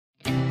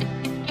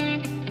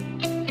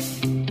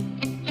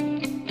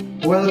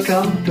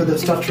Welcome to the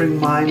Stuttering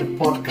Mind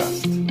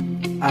podcast.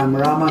 I'm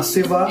Rama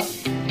Siva,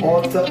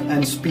 author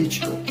and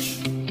speech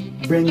coach,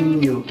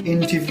 bringing you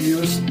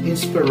interviews,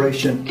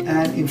 inspiration,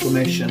 and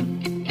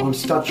information on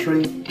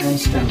stuttering and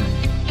stammering.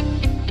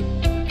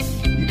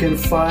 You can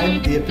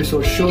find the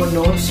episode show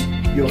notes,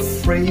 your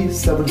free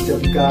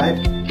 7-step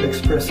guide to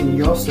expressing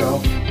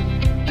yourself,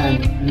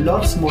 and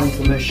lots more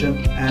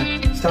information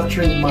at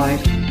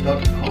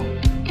stutteringmind.com.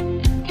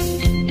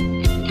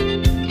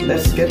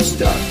 Let's get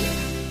started.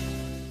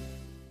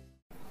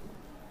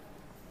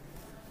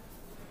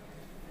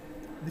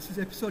 This is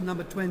episode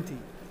number 20.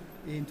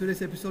 In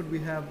today's episode, we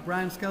have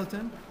Brian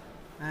Skelton,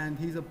 and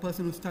he's a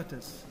person who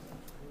stutters.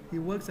 He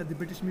works at the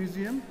British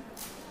Museum,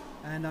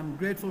 and I'm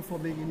grateful for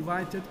being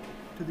invited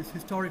to this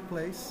historic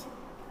place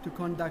to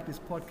conduct this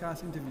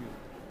podcast interview.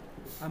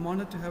 I'm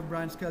honored to have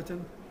Brian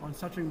Skelton on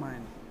Stuttering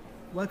Mind.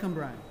 Welcome,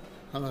 Brian.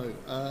 Hello.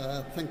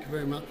 Thank you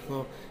very much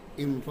for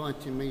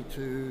inviting me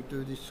to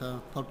do this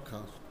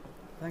podcast.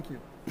 Thank you.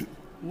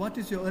 What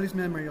is your earliest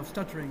memory of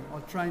stuttering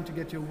or trying to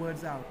get your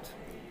words out?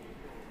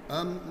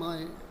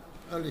 My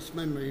earliest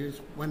memory is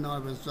when I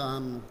was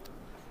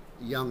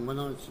young, when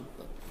I was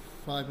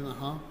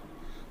 5.5.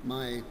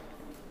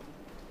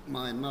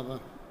 My mother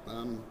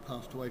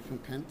passed away from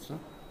cancer,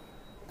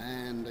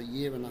 and a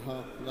year and a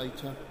half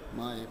later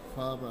my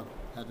father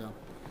had a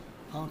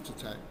heart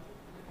attack,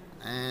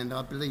 and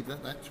I believe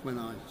that's when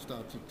I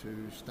started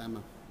to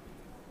stammer.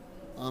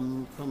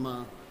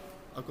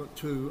 I've got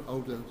two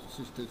older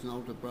sisters and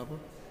older brother.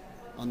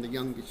 I'm the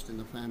youngest in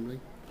the family,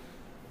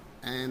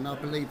 and I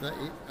believe that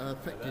it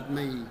affected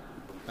me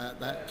at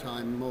that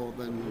time more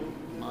than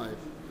my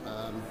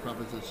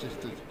brothers and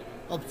sisters.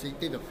 Obviously it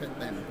did affect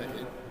them, but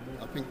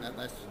I think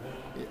that's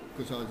it,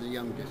 because I was the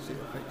youngest, it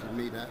affected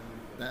me that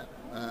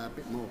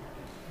bit more.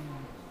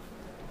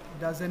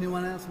 Does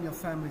anyone else in your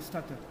family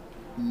stutter?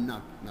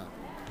 No.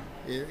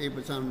 It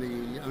was only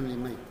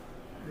me.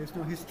 There's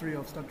no history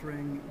of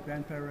stuttering,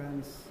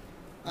 grandparents,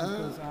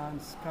 uncles,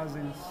 aunts,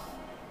 cousins?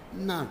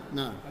 No,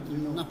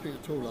 nothing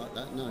at all like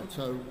that, no.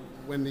 So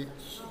when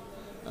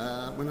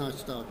I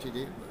started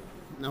it,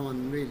 no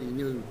one really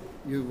knew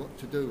what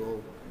to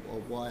do or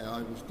why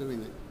I was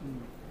doing it.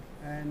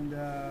 And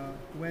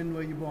when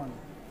were you born?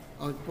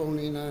 I was born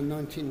in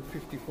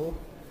 1954.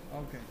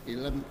 Okay.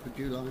 11th of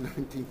July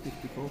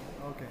 1954.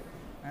 Okay.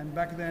 And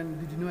back then,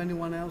 did you know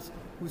anyone else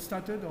who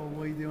stuttered, or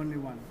were you the only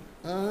one?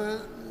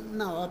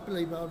 No, I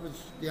believe I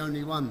was the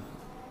only one.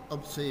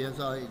 Obviously, as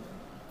I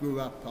grew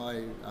up,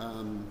 I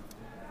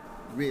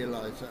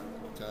realised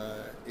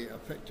that it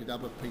affected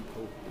other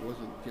people. It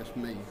wasn't just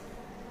me.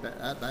 But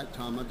at that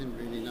time, I didn't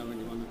really know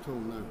anyone at all,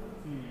 no.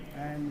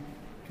 And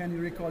can you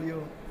recall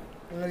your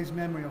earliest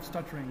memory of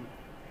stuttering?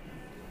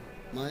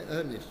 My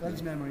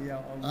earliest memory, yeah.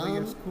 Or were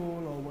you at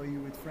school, or were you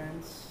with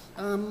friends?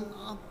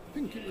 I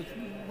think it was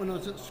when I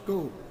was at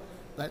school.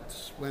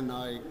 That's when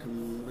I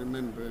can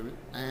remember it.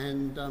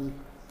 And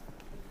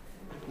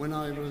when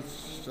I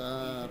was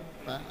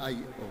about 8,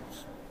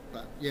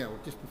 or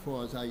just before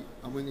I was 8,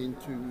 I went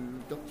into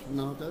Dr.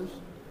 Nardo's,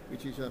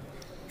 which is a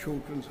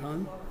children's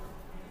home.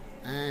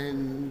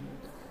 And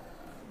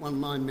one of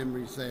my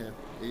memories there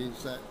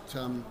is that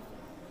some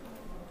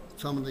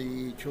of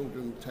the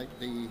children take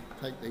the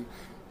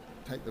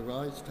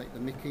rise, take the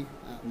mickey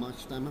out of my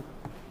stammer.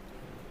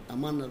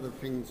 And one of the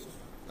things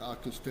that I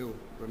can still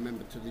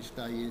remember to this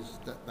day is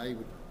that they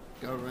would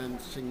go around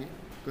singing,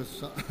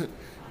 because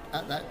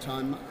at that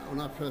time, when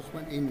I first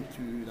went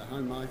into the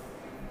home, I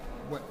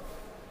wet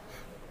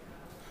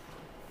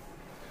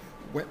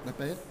the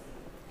bed.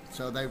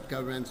 So they would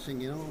go around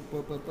singing,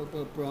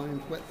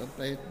 Brian's wet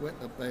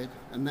the bed,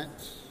 and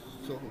that's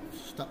sort of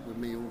stuck with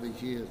me all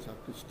these years. I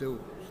can still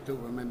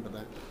remember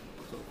that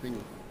sort of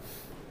thing.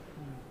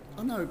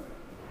 I know,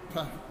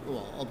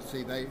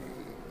 obviously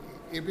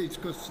it was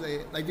because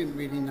they didn't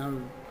really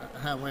know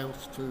how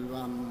else to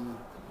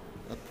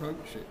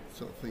approach it,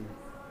 sort of thing.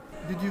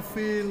 Did you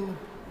feel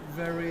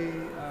very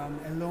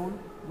alone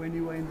when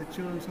you were in the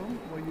children's home?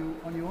 Were you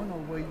on your own, or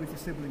were you with your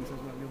siblings as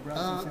well, your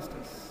brothers and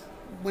sisters?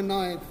 When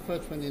I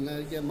first went in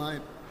there,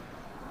 my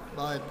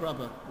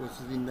brother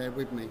was in there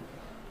with me,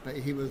 but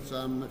he was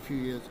a few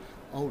years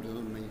older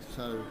than me,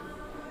 so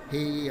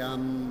he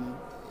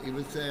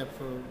was there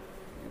for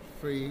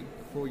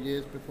 3-4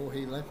 years before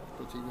he left,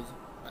 because he was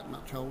that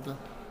much older.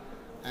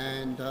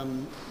 And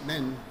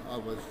then I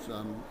was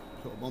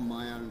sort of on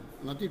my own,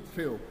 and I did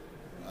feel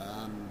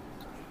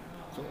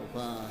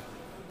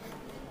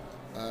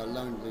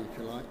lonely, if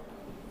you like.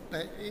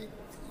 But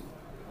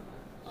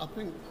I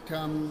think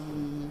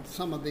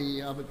some of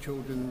the other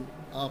children,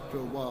 after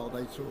a while,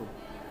 they sort of,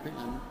 I think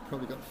they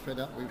probably got fed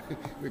up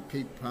with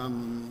keep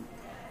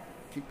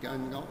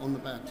going on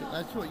about it.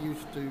 That's what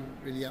used to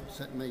really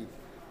upset me,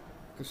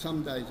 because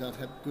some days I'd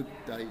have good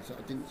days that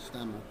I didn't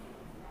stammer,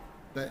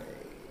 but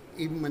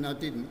even when I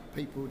didn't,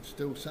 people would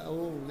still say,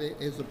 "Oh,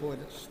 there's a boy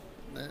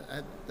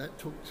that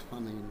talks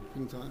funny," and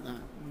things like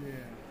that.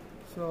 Yeah.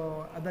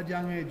 So at that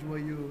young age, were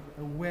you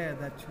aware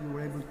that you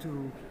were able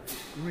to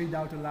read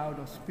out aloud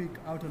or speak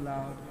out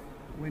aloud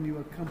when you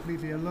were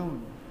completely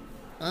alone?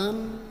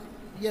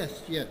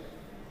 Yes, yeah,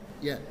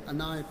 yeah.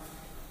 And I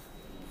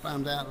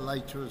found out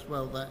later as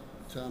well that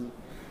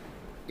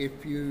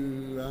if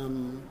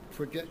you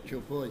project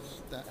your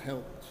voice, that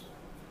helps.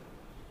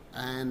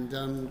 And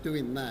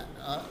doing that,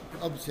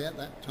 obviously at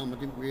that time I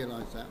didn't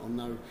realise that or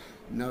know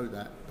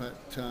that,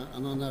 but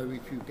and I know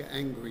if you get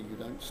angry you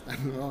don't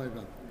stammer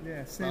either.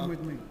 Yeah, same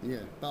with me. Yeah,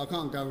 but I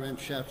can't go around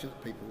shouting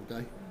at people all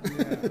day.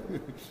 Yeah.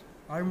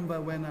 I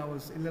remember when I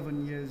was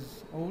 11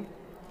 years old,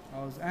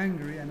 I was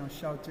angry and I was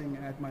shouting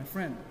at my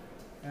friend.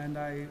 And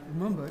I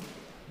remembered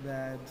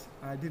that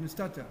I didn't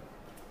stutter.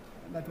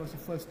 That was the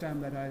first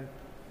time that I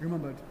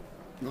remembered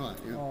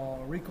or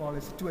recall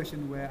a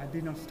situation where I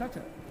did not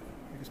stutter.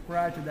 Because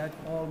prior to that,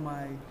 all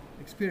my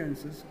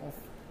experiences of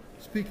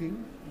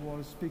speaking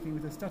was speaking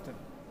with a stutter.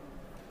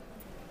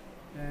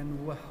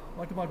 And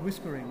what about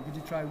whispering? Did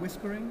you try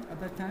whispering at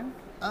that time?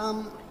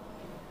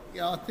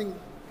 Yeah, I think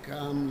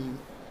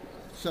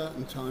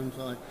certain times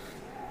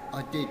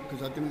I did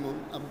because I didn't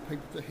want other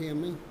people to hear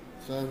me.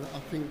 So I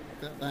think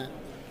that.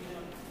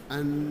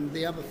 And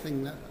the other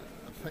thing that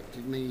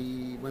affected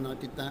me when I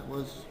did that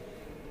was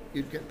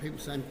you'd get people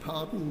saying,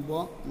 "Pardon,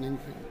 what?" And then you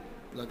think,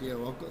 bloody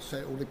hell, I've got to say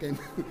it all again.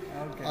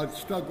 Okay. I'd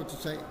struggled to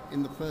say it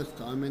in the first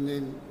time, and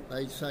then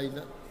they say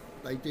that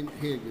they didn't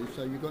hear you,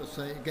 so you've got to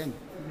say it again.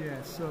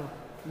 Yeah, so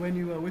when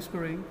you were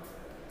whispering,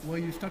 were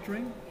you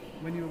stuttering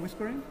when you were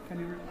whispering? Can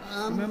you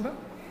remember?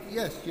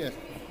 Yes, yeah.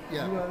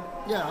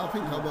 Yeah, I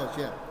think I was,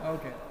 yeah.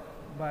 Okay,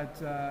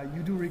 but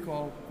you do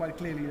recall quite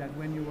clearly that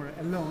when you were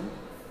alone,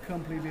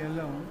 completely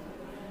alone,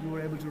 you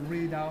were able to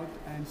read out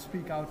and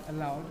speak out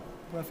aloud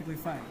perfectly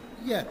fine.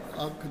 Yeah,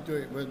 I could do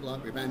it with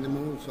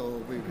animals or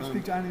with... You could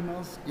speak to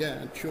animals.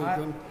 Yeah, and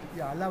children.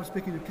 I love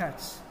speaking to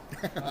cats.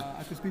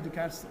 I could speak to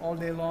cats all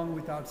day long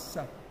without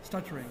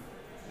stuttering,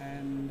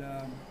 and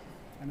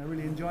I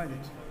really enjoyed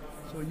it.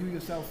 So you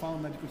yourself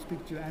found that you could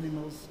speak to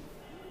animals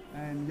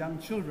and young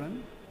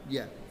children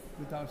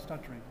without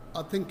stuttering.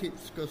 I think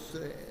it's because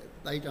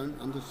they don't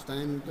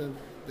understand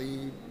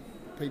the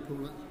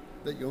people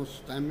that you're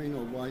stammering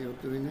or why you're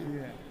doing it.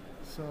 Yeah.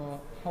 So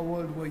how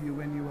old were you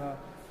when you were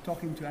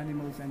talking to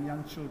animals and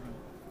young children?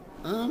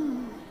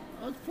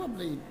 I was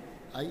probably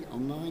 8 or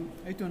 9.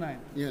 8 or 9?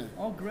 Yeah.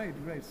 Oh, great.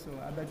 So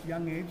at that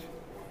young age,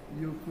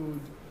 you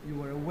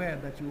were aware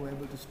that you were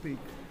able to speak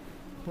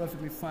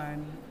perfectly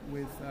fine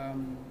with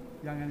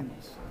young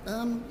animals.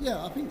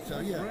 Yeah, I think so.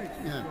 That's yeah. Great.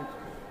 Yeah. Great.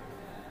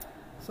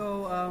 So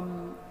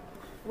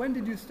when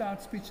did you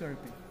start speech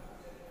therapy?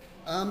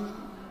 The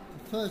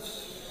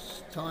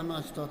first time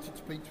I started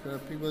speech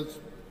therapy was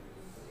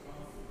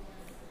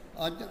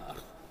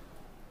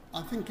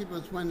I think it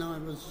was when I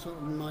was sort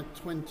of in my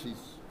 20s.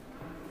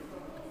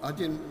 I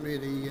didn't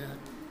really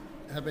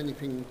have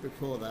anything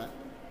before that.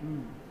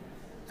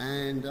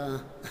 And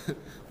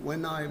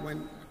when I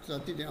went,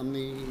 because I did it on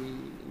the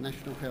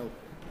National Health,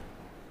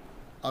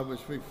 I was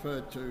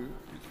referred to,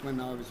 it's when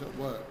I was at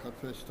work, I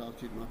first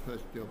started my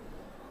first job,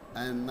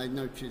 and they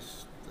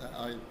noticed that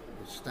I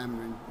was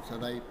stammering, so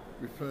they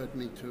referred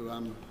me to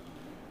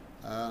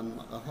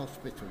a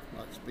hospital,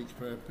 like speech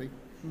therapy.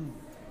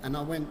 And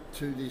I went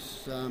to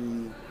this,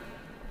 and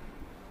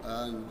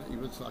it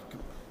was like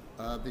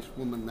this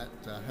woman that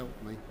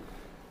helped me.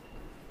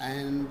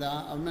 And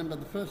I remember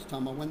the first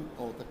time I went,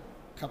 or the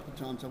couple of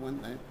times I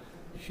went there,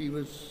 she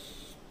was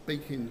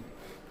speaking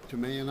to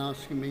me and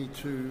asking me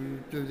to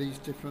do these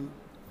different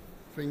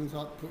things,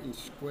 like putting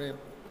square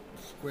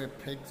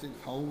pegs in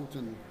holes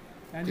and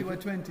you were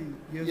 20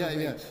 years of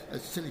age. Yeah,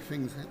 silly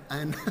things.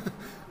 And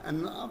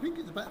and I think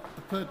it's about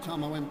the third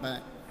time I went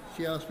back,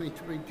 she asked me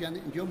to read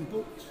Janet and John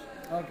books.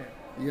 Okay.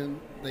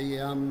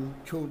 The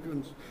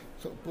children's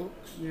sort of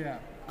books. Yeah.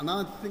 And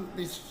I think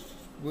this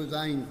was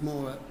aimed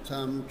more at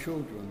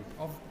children.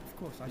 Of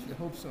course, I should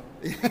hope so.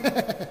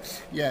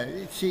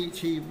 Yeah, she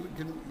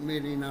didn't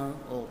really know,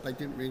 or they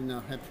didn't really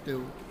know how to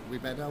deal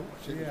with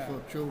adults. It was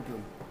for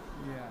children.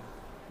 Yeah.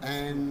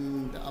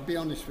 And I'll be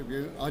honest with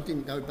you, I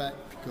didn't go back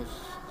because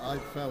I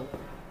felt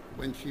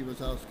when she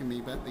was asking me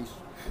about this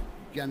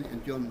Janet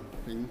and John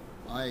thing,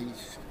 I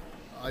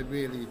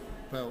really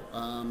felt,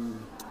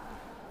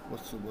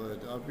 what's the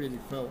word? I really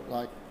felt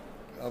like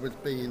I was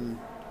being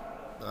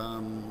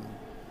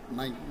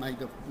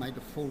made a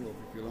fool of,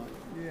 if you like.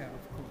 Yeah,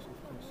 of course.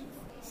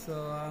 So,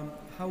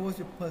 how was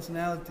your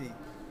personality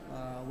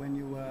when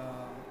you were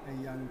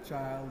a young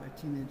child, a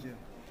teenager?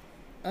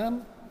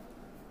 Did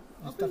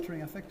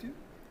stuttering affect you?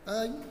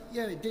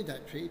 Yeah, it did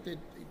actually. It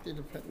did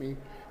affect me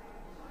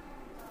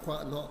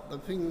quite a lot. The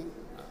thing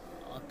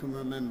I can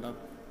remember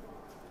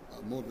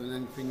more than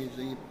anything is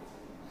the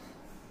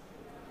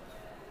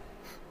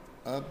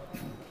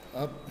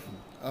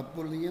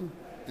bullying,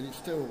 and it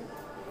still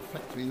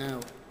affects me now.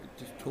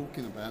 Just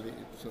talking about it,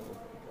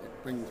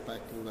 it brings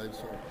back all those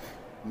sort of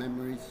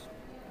memories.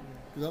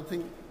 Because I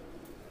think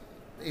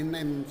in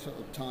them sort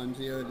of times,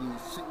 the early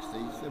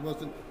 60s, there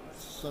wasn't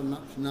so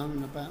much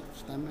known about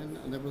stammering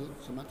and there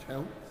wasn't so much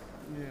help.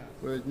 Yeah.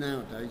 Whereas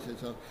nowadays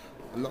there's a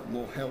lot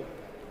more help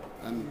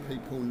and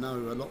people know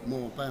a lot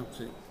more about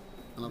it.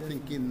 And I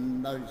think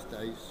in those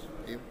days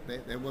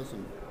there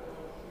wasn't.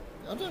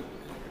 I don't know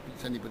if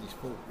it's anybody's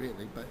fault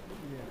really, but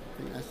I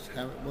think that's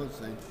how it was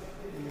then.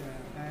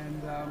 Yeah.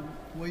 And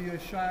were you a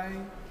shy,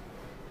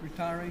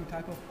 retiring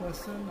type of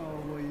person,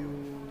 or were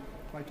you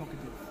quite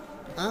talkative?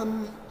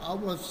 I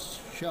was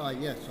shy,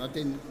 yes. I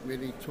didn't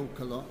really talk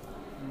a lot.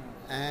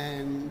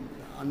 And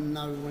I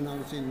know when I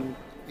was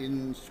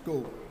in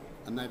school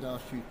and they'd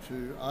ask you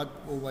to, I'd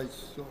always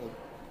sort of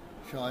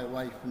shy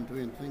away from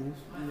doing things.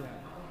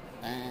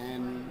 Yeah.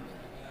 And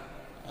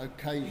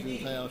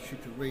occasions they ask you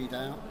to read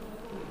out,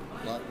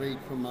 like read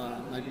from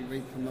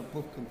a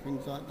book and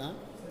things like that.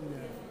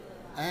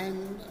 Yeah.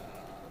 And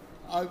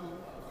I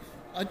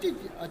did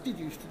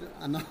used to do,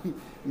 and I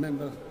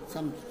remember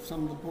some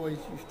of the boys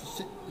used to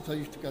sit, because I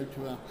used to go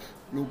to a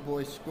little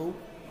boys' school,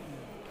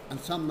 and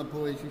some of the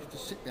boys used to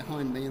sit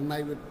behind me, and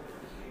they would,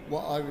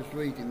 what I was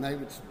reading, they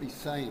would be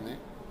saying it,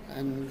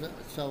 and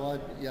so I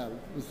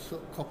was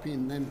sort of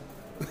copying them.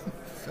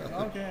 So,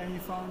 okay, and you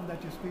found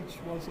that your speech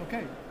was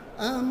okay?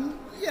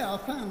 I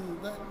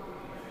found that,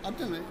 I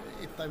don't know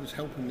if they was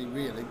helping me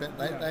really, but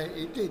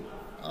it did.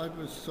 I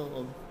was sort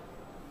of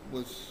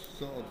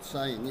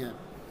saying, yeah.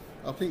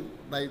 I think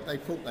they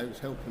thought they was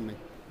helping me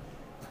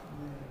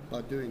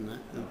by doing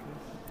that. Okay.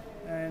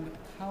 And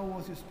how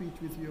was your speech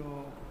with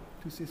your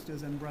two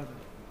sisters and brother?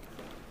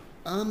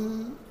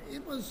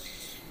 It was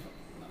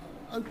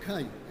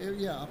okay.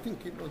 I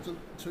think it wasn't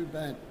too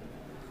bad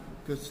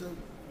because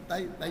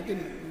they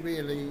didn't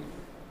really.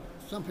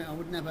 Something I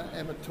would never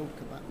ever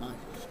talk about my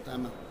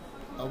stammer.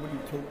 I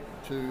wouldn't talk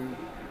to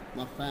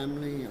my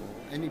family or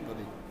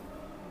anybody,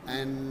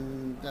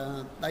 and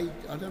I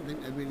don't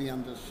think they really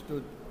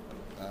understood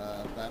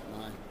about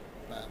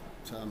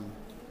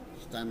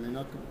stammering.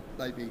 I could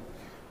maybe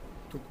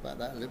talk about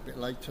that a little bit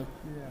later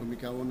when we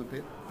go on a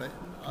bit, but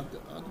I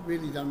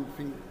really don't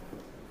think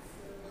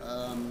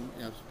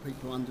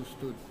people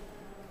understood.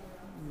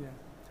 Yeah,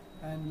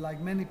 and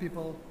like many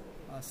people,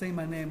 saying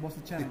my name was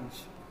a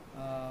challenge.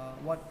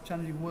 What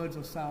challenging words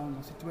or sounds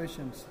or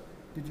situations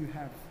did you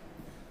have?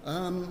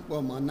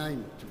 Well, my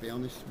name, to be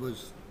honest,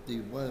 was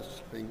the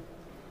worst thing,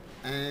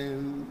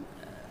 and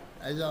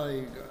as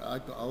I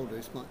got older,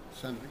 it might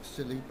sound a bit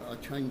silly, but I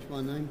changed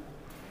my name.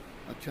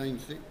 I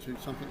changed it to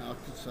something I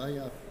could say.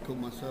 I called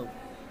myself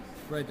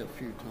Fred a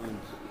few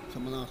times.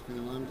 Someone asked me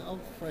my name, oh,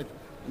 Fred,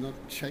 and I'd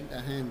shake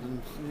their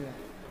hand.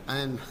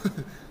 And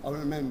I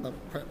remember,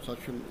 perhaps I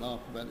shouldn't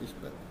laugh about this,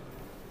 but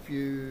a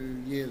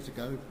few years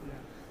ago,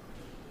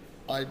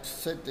 I'd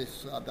said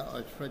this, that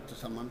I'd Fred to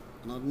someone,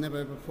 and I'd never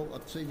ever thought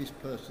I'd see this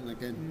person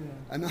again.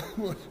 And I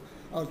was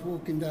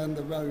walking down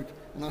the road,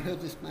 and I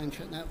heard this man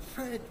shouting out,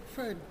 Fred,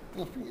 Fred.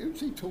 And I think, who's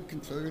he talking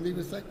to? And he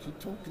was actually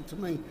talking to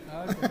me.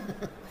 Okay.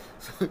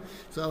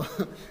 so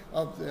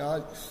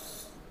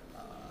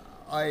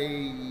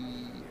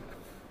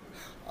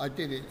I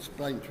did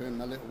explain to him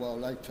a little while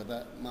later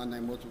that my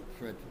name wasn't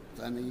Fred,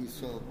 and he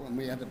sort of, and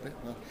we had a bit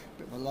of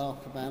a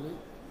laugh about it.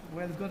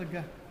 Well, he's got a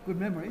good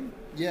memory.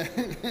 Yeah,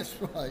 that's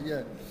right,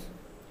 yeah.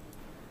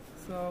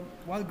 So,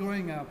 while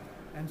growing up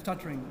and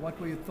stuttering, what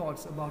were your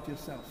thoughts about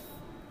yourself?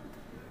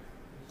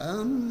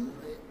 My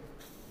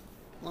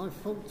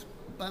thoughts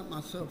about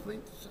myself, I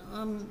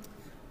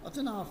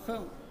don't know, I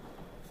felt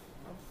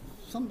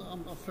a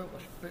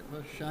bit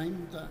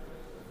ashamed that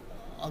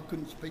I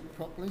couldn't speak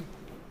properly.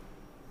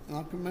 And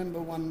I can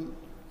remember one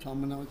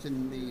time when I was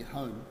in the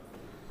home,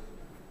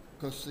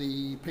 because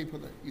the people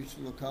that used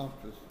to look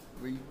after us,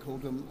 we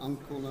called them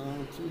Uncle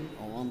and Auntie,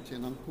 or Auntie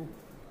and Uncle,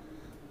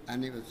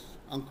 and it was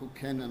Uncle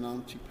Ken and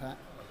Auntie Pat.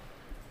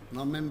 And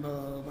I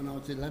remember when I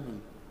was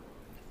 11,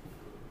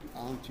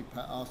 Auntie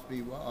Pat asked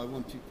me what I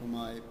wanted for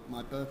my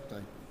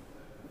birthday.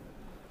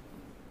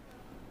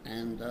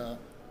 And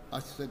I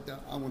said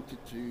that I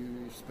wanted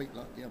to speak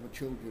like the other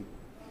children.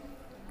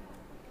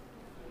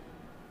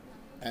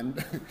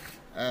 And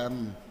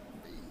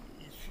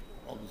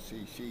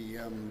obviously she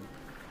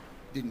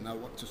didn't know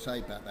what to say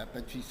about that,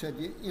 but she said,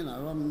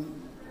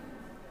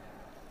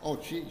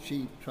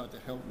 she tried to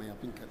help me, I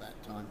think, at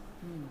that time.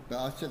 But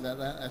I said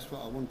that's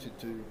what I wanted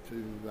to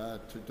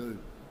do,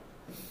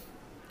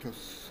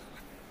 because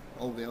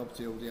all the other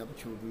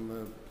children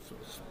were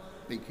sort of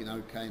speaking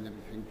okay and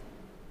everything.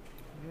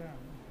 Yeah,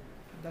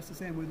 that's the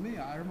same with me.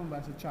 I remember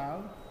as a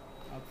child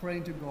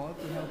praying to God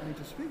to help me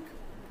to speak,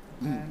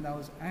 and I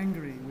was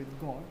angry with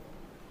God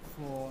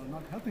for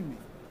not helping me,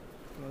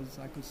 because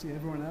I could see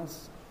everyone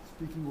else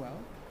speaking well,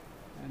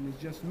 and it's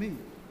just me.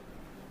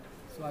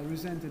 So I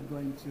resented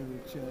going to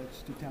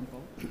church, to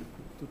temple,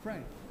 to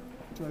pray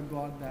to a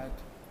God that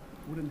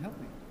wouldn't help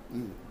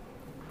me.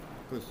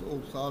 Because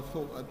also I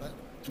thought at that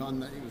time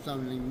that it was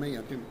only me.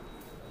 I didn't,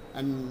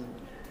 and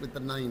with the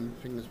name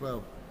thing as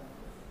well,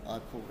 I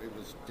thought it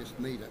was just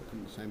me that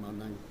couldn't say my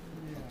name.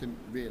 I didn't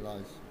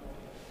realise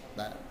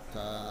that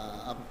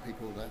other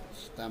people that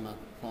stammer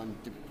find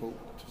it difficult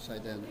to say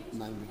their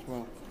name as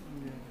well.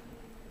 Yeah.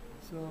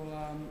 So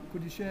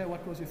could you share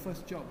what was your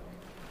first job?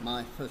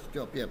 My first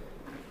job, yeah.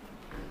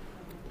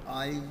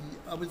 I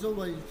was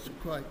always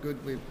quite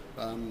good with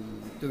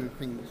doing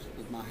things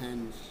with my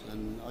hands,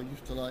 and I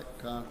used to like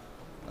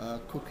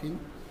cooking.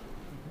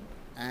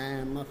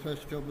 And my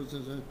first job was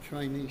as a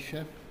trainee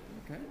chef.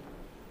 Okay.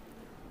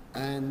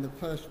 And the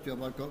first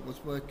job I got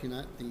was working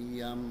at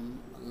the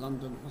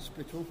London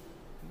Hospital,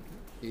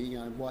 the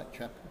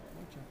Whitechapel.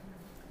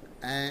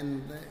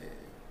 And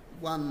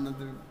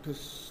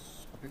because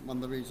I think one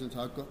of the reasons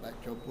I got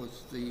that job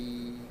was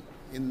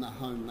in the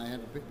home they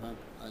had a bit of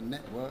a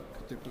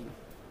network, different,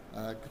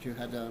 because you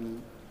had a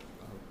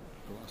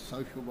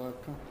social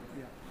worker,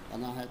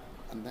 and I had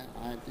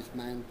this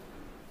man,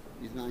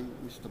 his name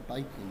Mr.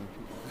 Bacon,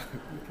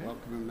 if I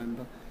can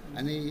remember,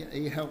 and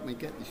he helped me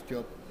get this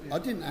job. I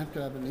didn't have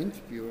to have an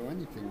interview or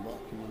anything, but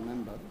I can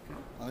remember.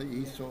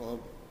 He sort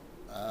of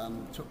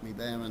took me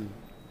there and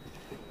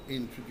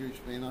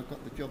introduced me, and I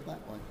got the job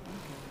that way.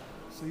 Okay.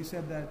 So you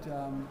said that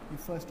you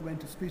first went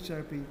to speech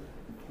therapy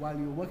while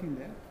you were working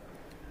there?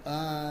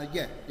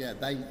 Yeah.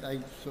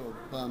 They sort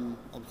of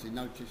obviously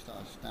noticed that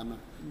I stammer,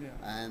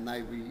 and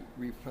they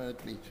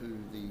referred me to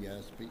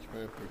the speech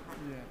therapy.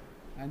 Yeah,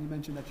 and you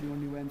mentioned that you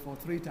only went for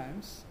 3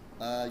 times.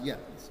 Yeah.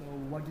 So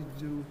what did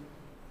you do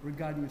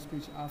regarding your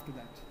speech after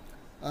that?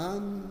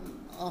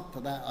 After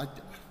that,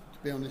 to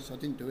be honest, I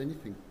didn't do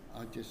anything.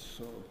 I just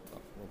sort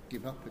of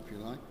give up, if you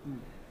like.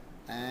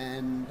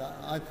 And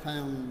I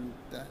found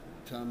that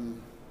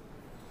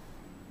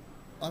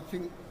I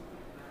think,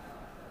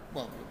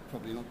 well,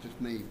 probably not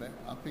just me, but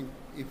I think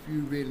if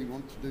you really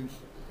want to do,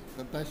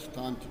 the best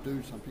time to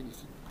do something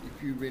is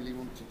if you really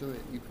want to do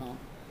it. You can't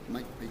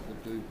make people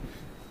do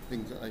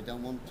things that they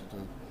don't want to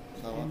do.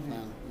 So Indeed. I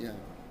found,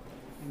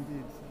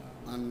 Indeed.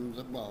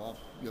 And well,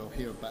 you'll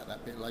hear about that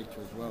a bit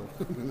later as well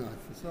when I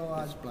So,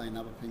 explain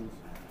other things.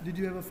 Did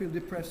you ever feel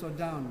depressed or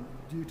down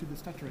due to the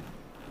stuttering?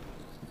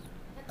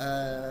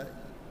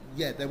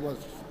 Yeah, there was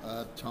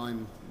a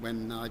time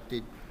when I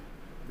did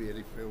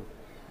really feel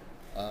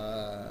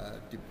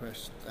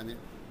depressed, and it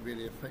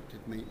really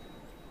affected me.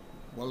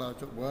 While I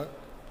was at work,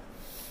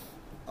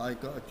 I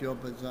got a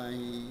job as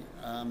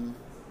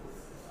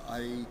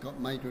I got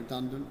made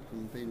redundant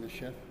from being a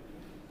chef,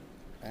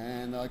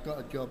 and I got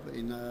a job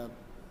in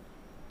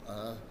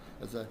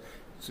as a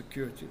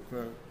security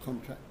for a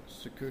contract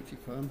security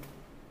firm,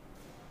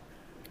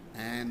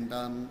 and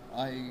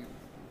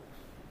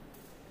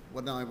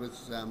when I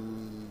was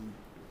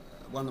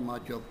one of my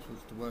jobs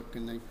was to work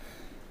in the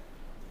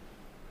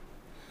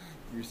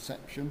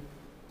reception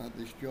at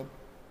this job,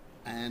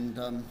 and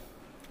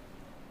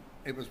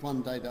it was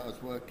one day that I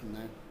was working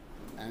there,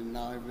 and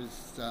I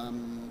was a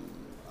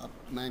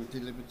man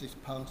delivered this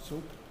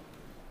parcel,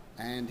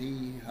 and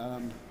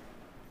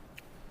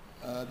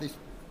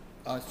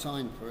I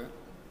signed for it.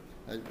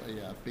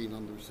 I've been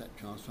on the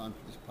reception. I signed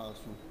for this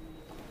parcel,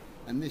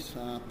 and this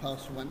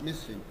parcel went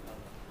missing,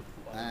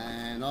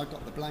 and I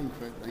got the blame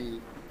for it.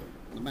 The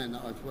man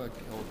that I was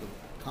working, or the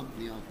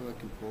company I was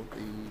working for,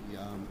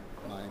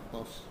 my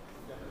boss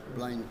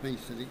blamed me,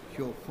 said it's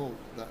your fault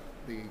that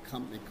the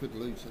company could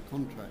lose the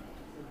contract.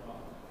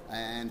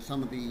 And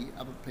some of the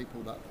other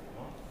people that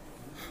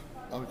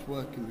I was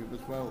working with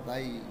as well,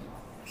 they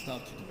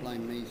started to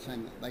blame me,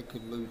 saying that they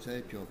could lose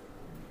their job.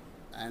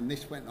 And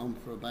this went on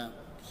for about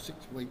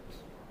 6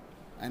 weeks,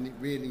 and it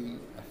really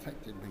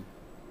affected me.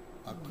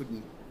 I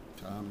couldn't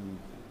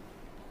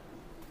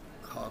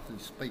hardly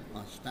speak.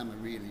 My stammer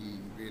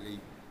really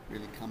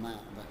come out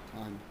at that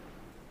time.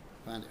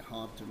 Found it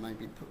hard to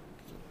maybe put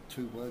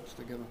 2 words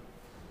together.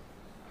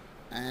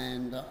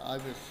 And I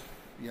was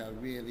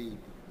really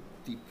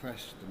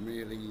depressed and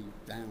really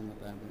down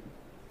about it.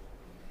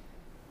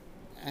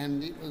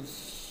 And it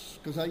was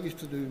because I used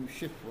to do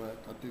shift work.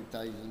 I do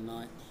days and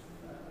nights,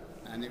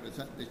 and it was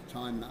at this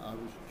time that I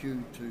was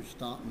due to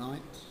start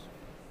nights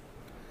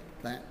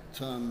that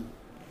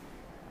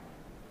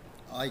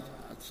I'd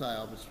say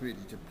I was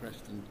really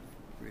depressed and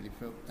really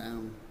felt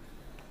down,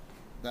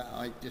 that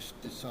I just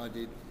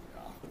decided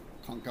I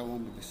can't go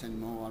on with this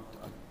anymore.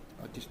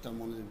 I just don't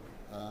want to,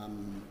 I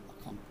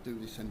can't do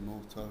this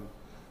anymore. So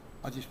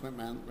I just went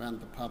round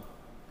the pub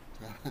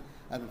to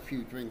have a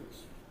few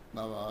drinks.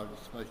 Well, I was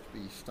supposed to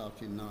be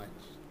starting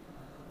nights.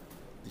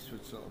 This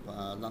was sort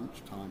of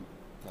lunchtime,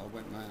 so I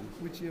went round.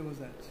 Which year was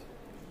that?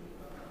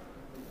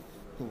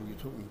 Oh, you're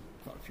talking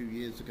quite a few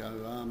years ago.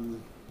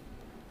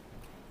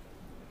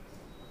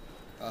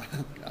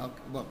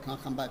 Well, can I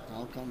come back?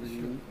 I can't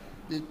really. Sure.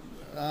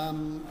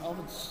 I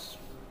would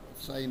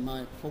say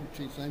my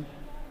 40s then,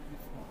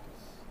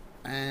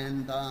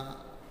 and as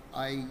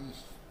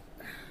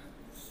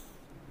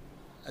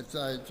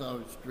I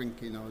was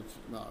drinking, I was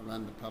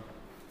around the pub.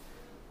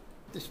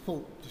 This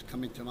thought just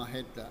come into my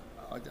head that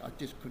I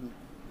just couldn't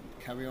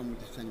carry on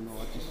with this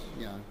anymore. I just,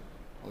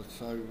 I was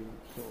so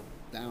sort of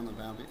down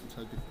about it and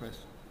so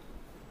depressed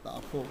that I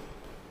thought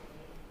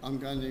I'm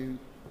going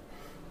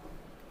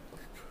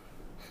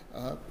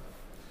to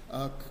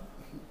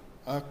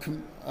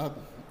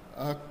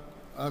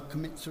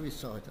commit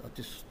suicide. I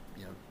just,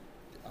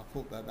 I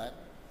thought that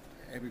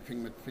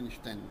everything would finish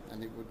then,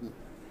 and it wouldn't.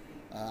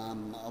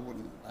 I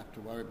wouldn't have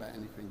to worry about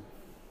anything.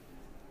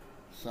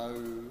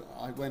 So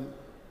I went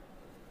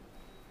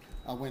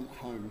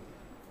home,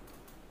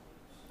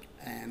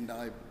 and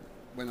I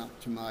went up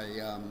to my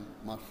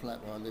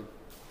flat where I live,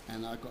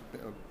 and I got a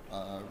bit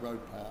of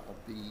rope out of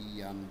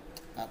the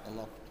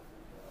loft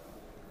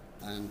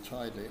and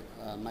tied it,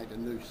 made a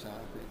noose out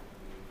of it,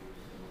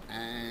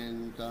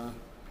 and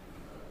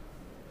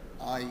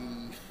I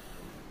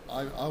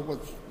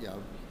was,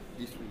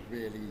 this was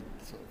really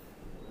sort of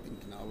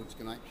thinking I was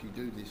going to actually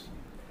do this,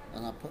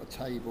 and I put a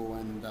table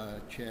and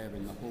a chair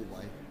in the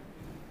hallway,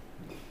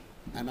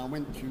 and I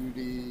went to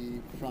the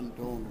front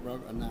door and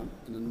wrote a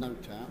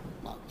note out,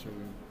 like to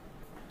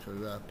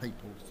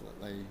people, so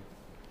that they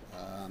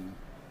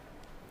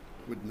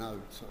would know,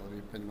 sort of,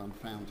 if anyone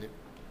found it.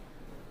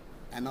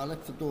 And I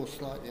left the door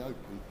slightly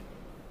open,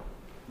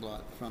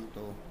 like the front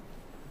door,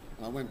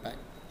 and I went back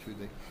to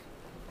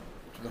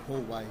the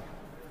hallway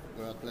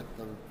where I'd left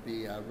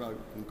the rope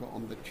and got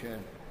on the chair,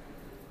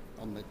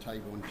 on the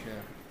table and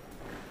chair.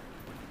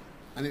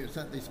 And it was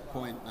at this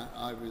point that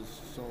I was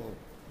sort of,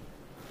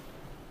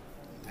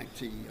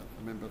 actually, I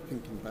remember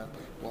thinking about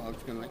what I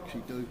was going to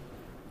actually do.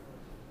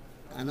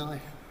 And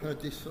I heard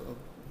this sort of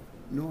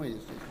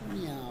noise, this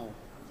meow,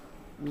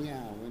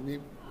 meow, and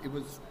it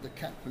was the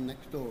cat from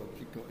next door.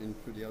 She got in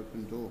through the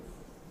open door.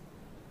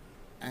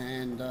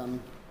 And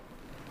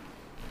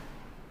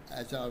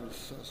as I was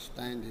sort of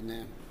standing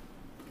there,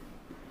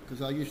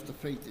 because I used to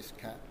feed this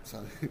cat,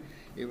 so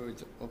it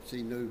was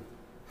obviously knew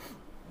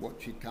what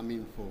she'd come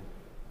in for.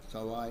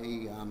 So I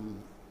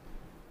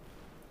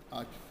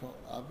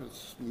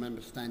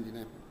remember standing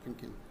there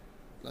thinking,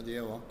 bloody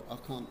hell, I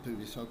can't do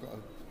this, I've got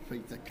to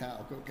feed the cat,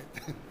 I've got to get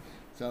down.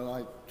 So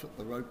I took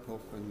the rope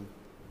off and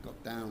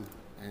got down,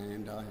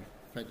 and I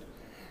fed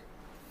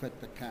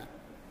the cat.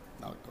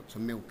 I got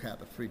some milk out of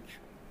the fridge,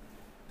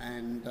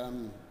 and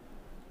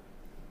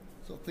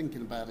sort of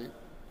thinking about it,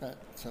 that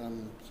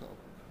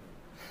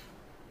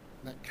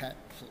that cat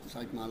sort of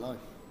saved my life.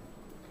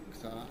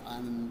 So I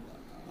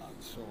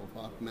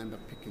remember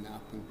picking it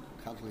up and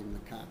cuddling the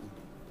cat and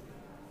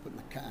putting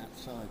the cat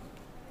outside.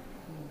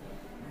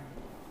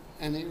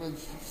 And it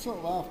was sort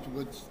of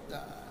afterwards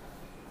that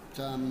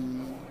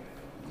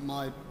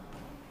my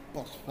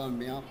boss phoned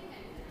me up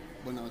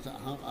when I was at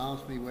home,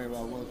 asked me where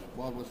I was,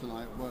 why wasn't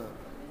I at work?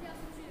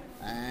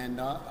 And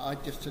I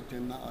just said to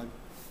him that I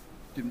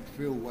didn't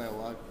feel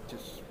well. I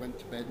just went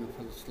to bed and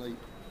fell asleep.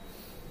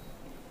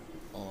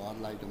 Or I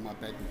laid on my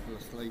bed and fell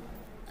asleep.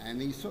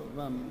 And he sort of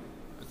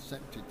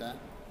accepted that.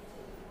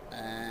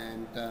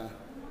 And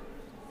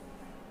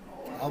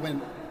I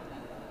went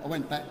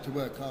back to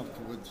work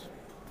afterwards,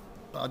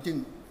 but I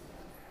didn't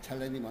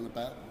tell anyone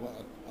about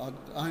what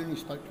I only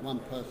spoke to one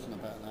person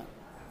about that.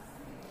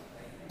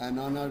 And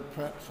I know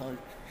perhaps I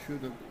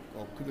should have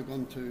or could have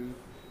gone to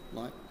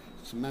like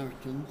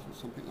Samaritans or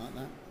something like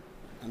that,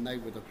 and they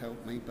would have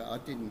helped me, but I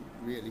didn't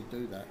really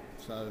do that.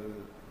 So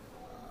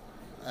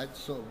that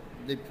sort of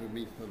lived with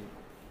me for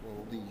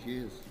all these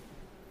years.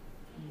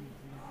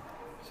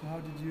 So how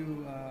did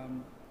you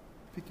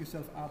pick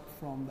yourself up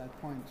from that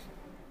point?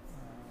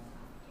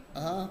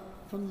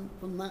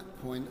 From that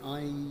point,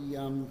 I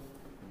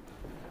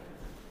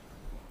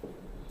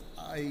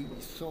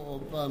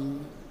sort of,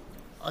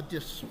 I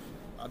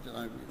don't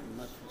know,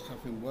 immersed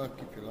myself in work,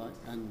 if you like,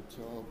 and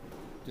sort of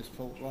just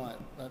thought, right,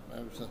 that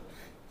was a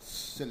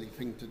silly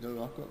thing to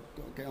do. I've got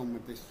to get on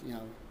with this, you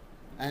know.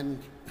 And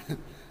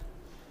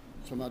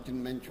something I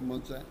didn't mention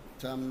was that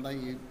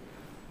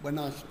when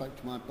I spoke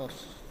to my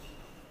boss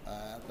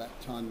at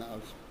that time,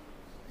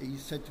 he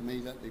said to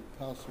me that the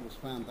parcel was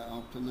found that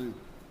afternoon.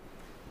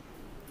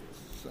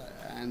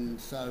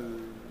 So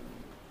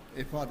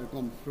if I'd have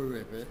gone through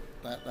with it,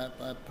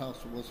 that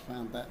parcel was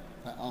found that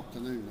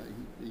afternoon that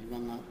he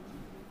rung up.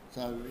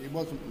 So it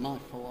wasn't my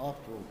fault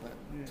after all, but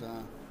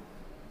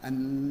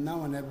and no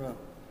one ever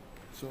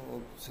sort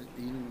of said,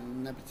 he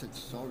never said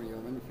sorry or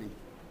anything.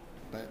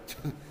 But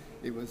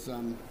it was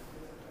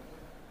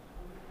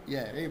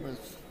it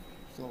was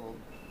sort of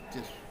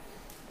just,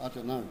 I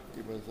don't know,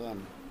 it was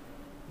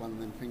one of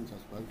them things, I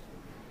suppose.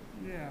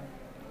 Yeah,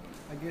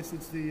 I guess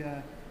it's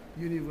the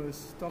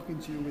universe talking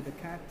to you with the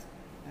cat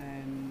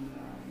and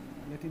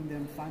letting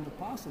them find the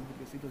parcel,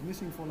 because it was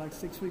missing for like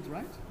 6 weeks,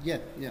 right? Yeah,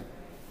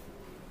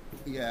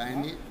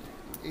 and I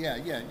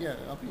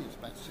think it's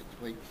about 6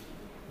 weeks,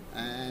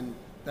 and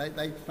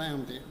they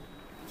found it.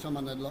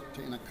 Someone had locked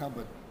it in a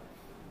cupboard.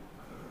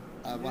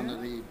 One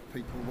of the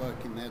people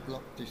working there had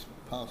locked this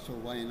parcel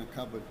away in a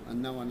cupboard,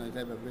 and no one had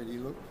ever really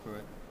looked for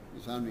it. It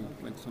was only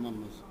when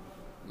someone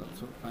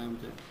sort of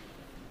found it.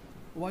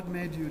 What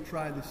made you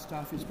try the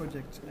Starfish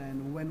project,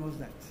 and when was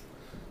that?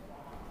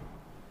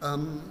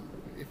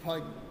 If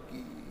I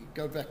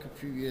go back a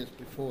few years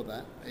before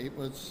that, it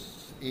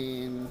was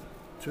in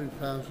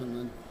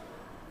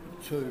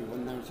 2002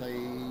 when there was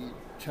a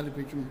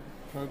television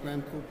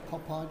program called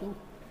Pop Idol,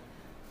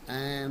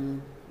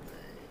 and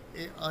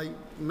I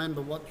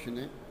remember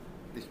watching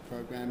this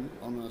program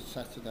on a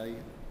Saturday,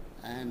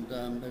 and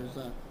there was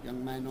a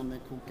young man on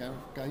there called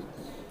Gareth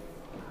Gates,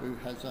 who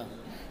has a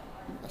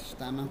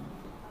stammer.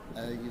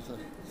 He's a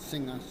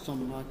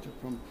singer-songwriter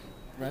from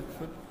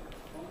Bradford,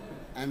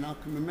 and I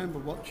can remember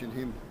watching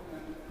him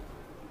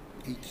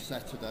each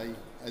Saturday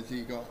as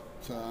he got.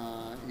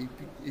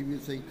 He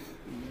was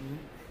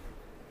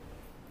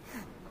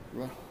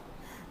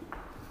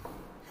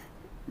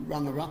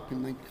runner-up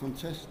in the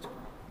contest,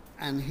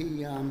 and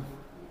he and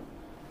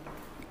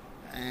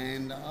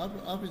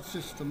I was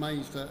just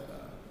amazed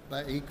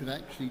that he could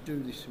actually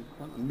do this in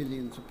front of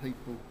millions of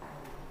people.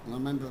 And I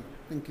remember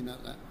thinking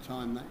at that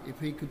time that if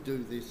he could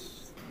do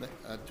this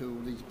to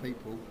all these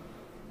people,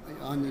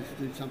 I need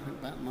to do something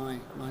about my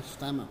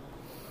stammer.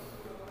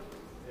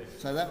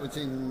 So that was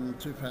in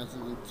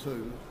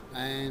 2002,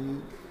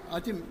 and I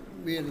didn't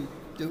really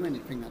do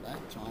anything at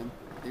that time.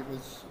 It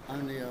was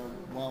only a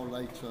while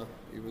later,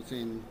 it was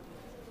in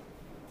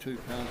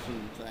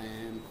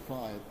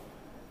 2005,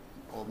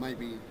 or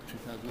maybe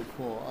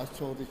 2004, I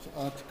saw this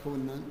article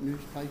in the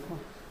newspaper,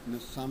 in the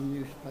Sun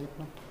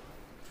newspaper.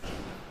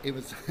 It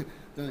was, I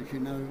don't know if you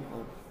know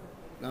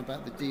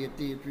about the Dear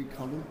Deirdre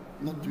column.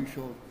 Not too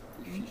sure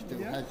if she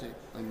still has it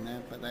in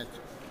there, but that's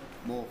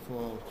more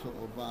for sort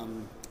of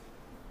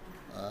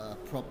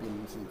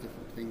problems and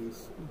different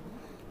things.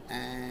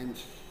 And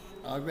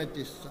I read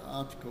this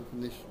article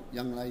from this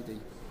young lady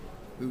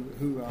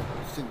who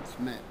I've since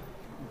met,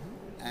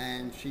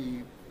 and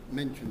she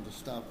mentioned the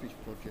Starfish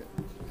Project,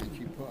 and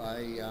she put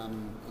a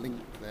link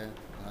there,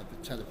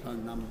 the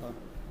telephone number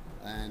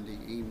and the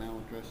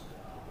email address.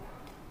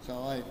 So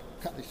I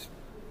cut this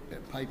bit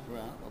of paper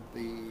out of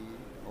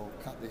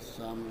cut this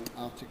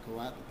article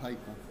out of the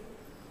paper,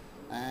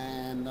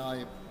 and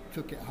I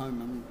took it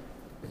home and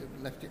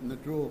left it in the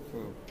drawer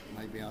for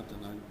maybe, I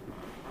don't know,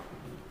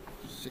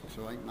 6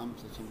 or 8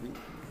 months or something.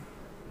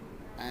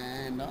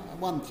 And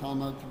one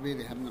time I was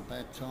really having a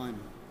bad time,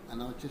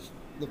 and I was just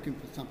looking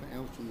for something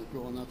else in the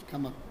drawer, and I'd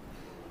come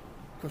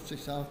across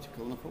this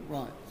article, and I thought,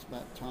 right, it's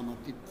about time I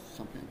did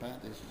something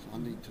about this. I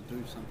need to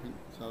do something.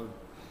 So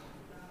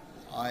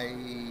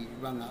I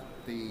rang up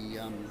the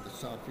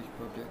Starfish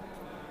Project,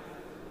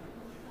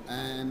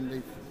 and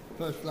the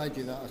first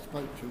lady that I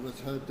spoke to was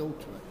her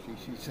daughter, actually.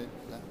 She said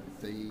that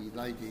the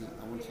lady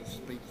I wanted to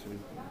speak to,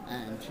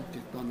 and she'd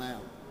just gone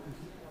out.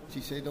 She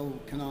said, oh,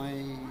 can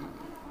I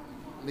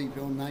leave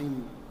your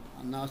name?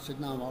 And I said,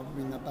 no, I'll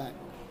ring her back.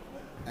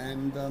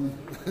 And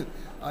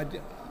I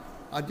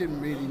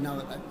didn't really know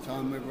at that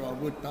time whether I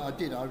would, but I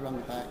did. I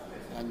rang back,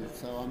 and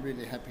so I'm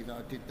really happy that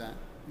I did that.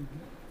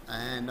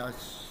 And I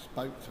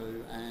spoke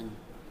to Anne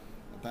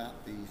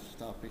about the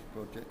Starfish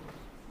Project,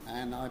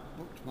 and I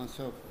booked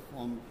myself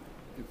on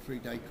the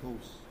 3-day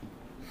course,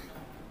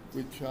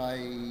 which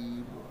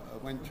I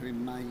went to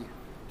in May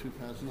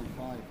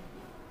 2005.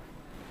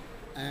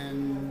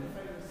 And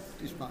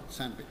this might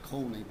sound a bit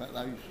corny, but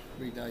those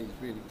 3 days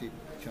really did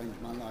change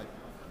my life.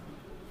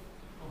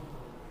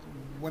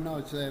 When I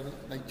was there,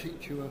 they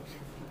teach you a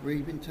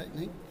breathing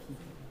technique,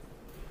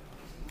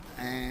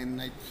 and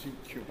they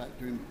teach you about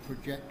doing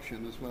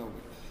projection as well,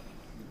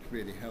 which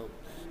really helps.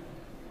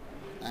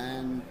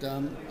 And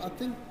I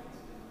think,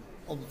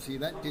 obviously,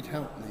 that did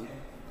help me.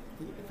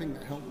 I think the thing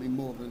that helped me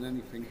more than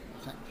anything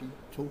was actually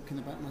talking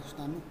about my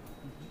stammer,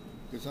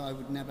 because I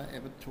would never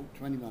ever talk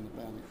to anyone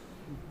about it.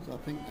 So I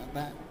think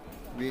that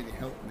really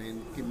helped me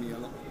and gave me a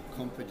lot of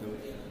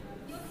confidence,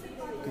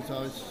 because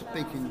I was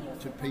speaking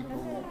to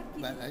people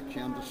that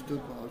actually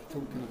understood what I was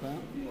talking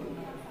about,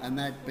 and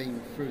they'd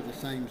been through the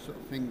same sort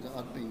of things that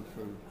I'd been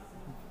through.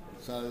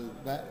 So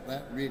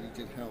that really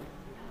did help.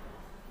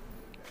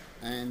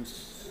 And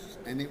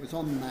it was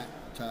on that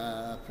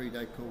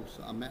 3-day course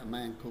that I met a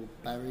man called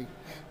Barry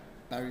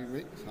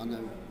Ricks. I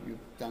know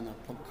you've done a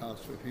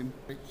podcast with him.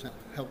 It's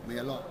helped me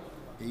a lot.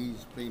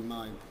 He's been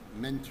my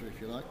mentor, if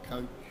you like,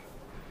 coach,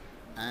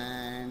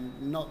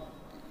 and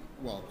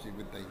obviously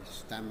with the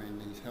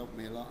stammering, he's helped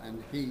me a lot.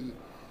 And he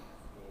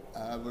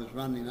was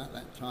running at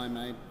that time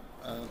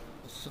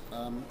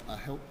a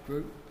help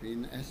group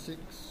in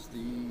Essex,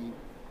 the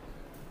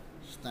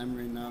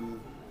stammering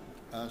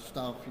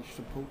Starfish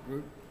support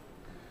group,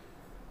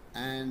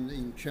 and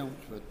in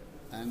Chelmsford.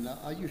 And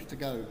I used to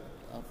go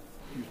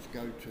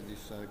to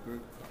this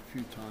group a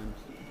few times,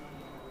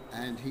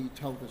 and he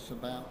told us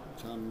about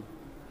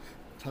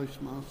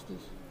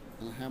Toastmasters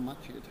and how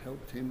much it had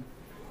helped him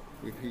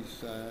with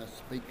his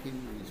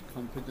speaking, with his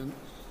confidence.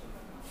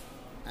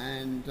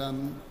 And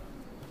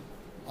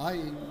I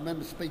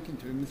remember speaking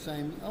to him and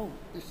saying, oh,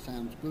 this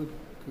sounds good,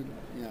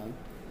 you know.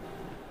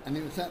 And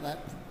it was at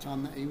that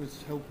time that he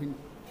was helping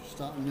to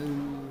start a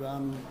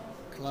new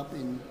club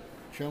in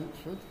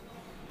Chelmsford.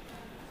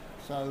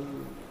 So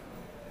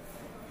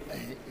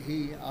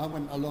I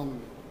went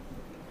along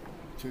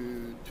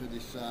to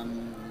this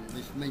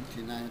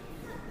meeting. They had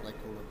what they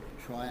call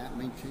a tryout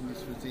meeting.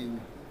 This was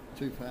in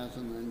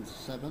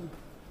 2007.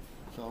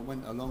 So I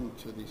went along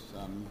to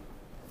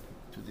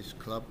this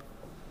club,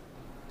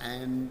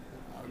 and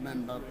I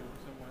remember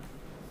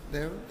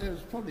there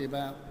was probably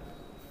about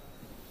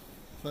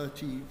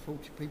 30,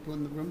 40 people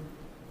in the room,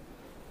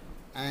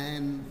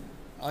 and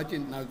I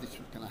didn't know this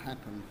was going to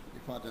happen.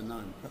 If I'd have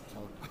known, perhaps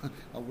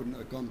I wouldn't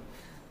have gone.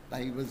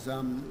 They was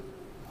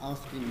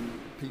asking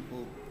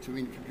people to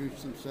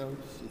introduce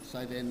themselves and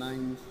say their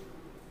names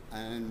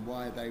and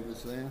why they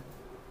was there.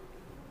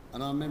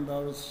 And I remember I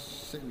was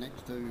sitting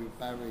next to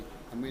Barry,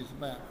 and we was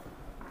about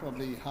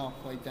probably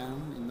halfway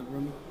down in the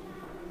room.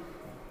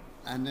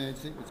 And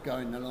as it was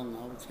going along,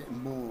 I was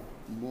getting more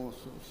and more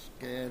sort of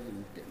scared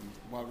and getting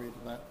worried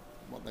about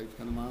what they was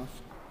going to ask.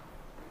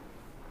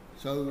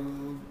 So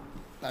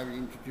Barry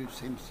introduced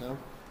himself,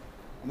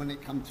 and when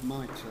it come to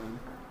my turn,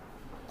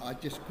 I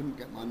just couldn't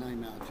get my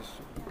name out, I just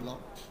sort of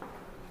blocked.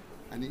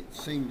 And it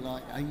seemed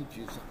like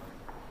ages.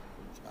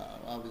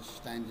 I was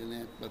standing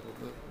there,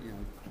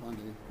 trying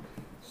to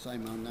say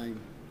my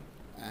name.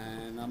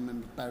 And I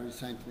remember Barry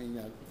saying to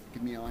me,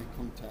 give me eye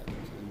contact,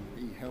 and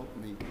he helped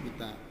me with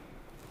that.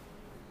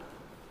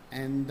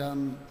 And I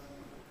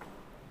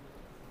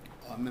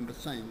remember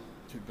saying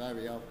to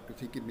Barry,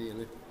 because he gave me a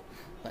lift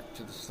back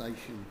to the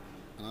station,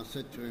 and I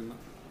said to him,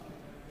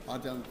 I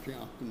don't think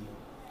I can,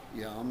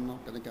 I'm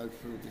not going to go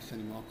through this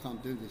anymore, I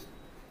can't do this.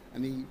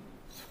 And he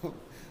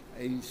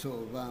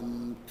sort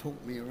of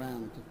talked me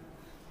around,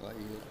 like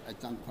he had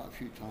done quite a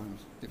few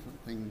times, different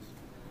things.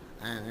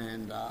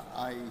 And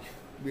I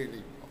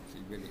obviously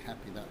really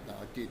happy that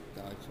I did,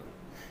 that I sort of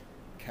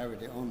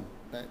carried it on.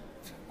 But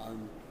I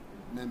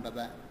remember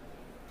that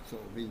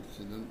sort of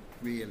incident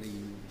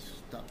really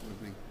stuck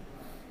with me.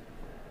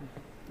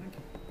 Thank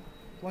you.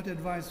 What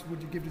advice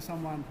would you give to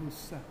someone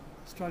who's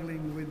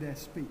struggling with their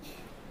speech?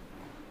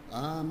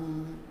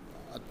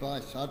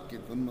 Advice I'd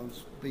give them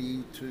must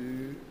be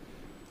to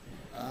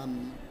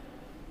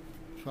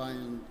try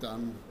and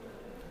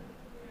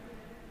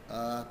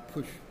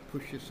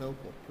push yourself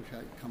or push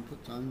out your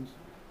comfort zones,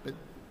 but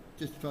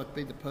just try to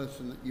be the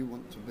person that you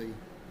want to be.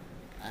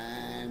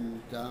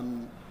 And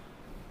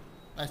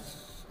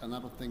that's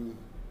another thing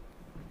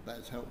that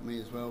has helped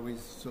me as well,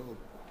 is sort of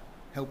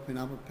helping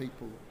other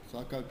people. So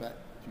I go back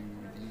to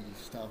the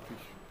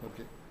Starfish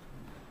project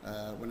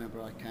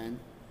whenever I can,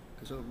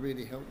 because it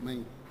really helped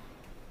me.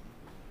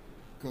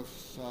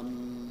 Because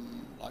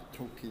like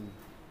talking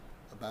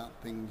about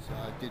things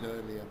I did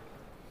earlier,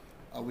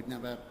 I would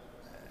never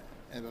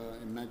ever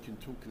imagine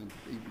talking,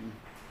 even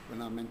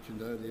when I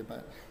mentioned earlier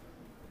about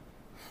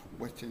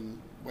wetting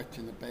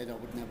the bed, I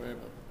would never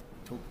ever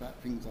talk about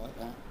things like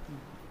that.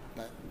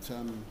 But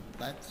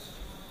that's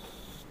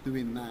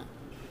doing that.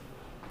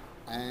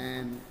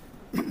 And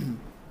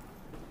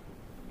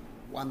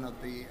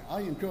I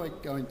enjoy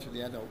going to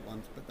the adult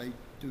ones, but they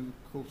do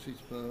courses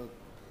for,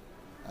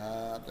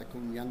 they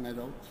call them young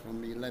adults,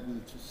 from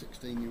 11 to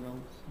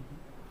 16-year-olds.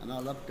 And I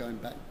love going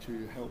back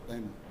to help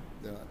them,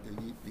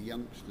 the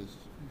youngsters.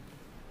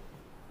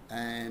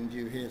 And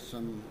you hear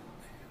some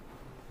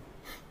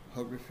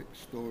horrific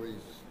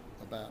stories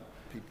about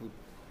people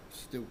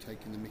still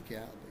taking the mickey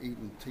out.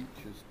 Even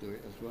teachers do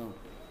it as well,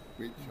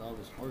 which I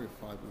was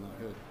horrified when I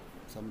heard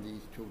some of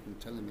these children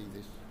telling me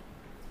this.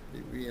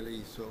 It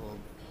really sort of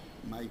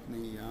made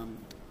me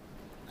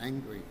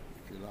angry,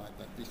 if you like,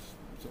 that this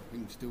sort of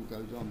thing still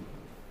goes on.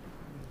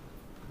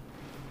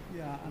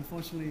 Yeah,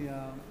 unfortunately,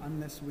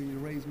 unless we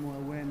raise more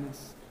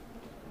awareness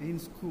in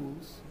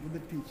schools with the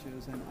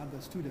teachers and other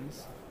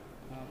students,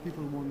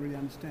 people won't really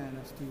understand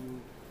as to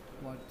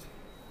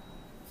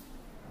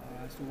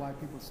why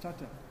people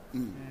stutter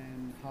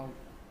and how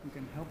you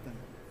can help them.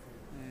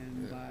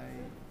 And by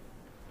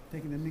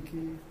taking the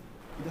mickey,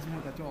 it doesn't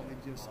help at all.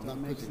 It just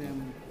makes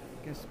them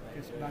gets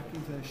back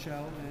into their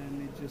shell,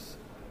 and it just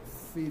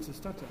feeds a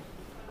stutter.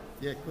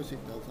 Yeah, of course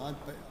it does. I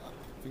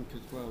think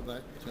as well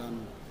that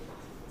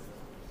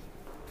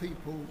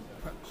people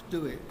perhaps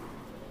do it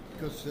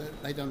because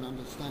they don't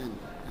understand,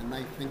 and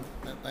they think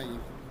that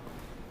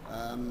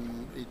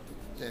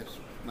it's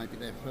maybe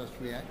their first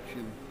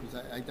reaction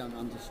because they don't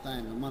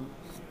understand. And once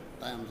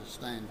they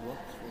understand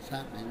what's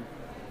happening,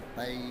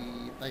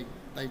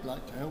 they'd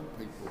like to help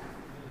people.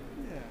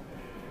 Yeah.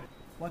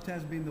 What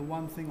has been the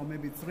one thing, or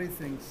maybe three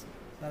things,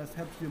 that has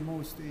helped you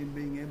most in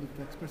being able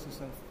to express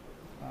yourself?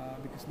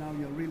 Because now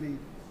you're really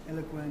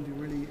eloquent, you're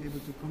really able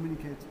to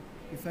communicate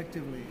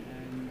effectively,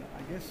 and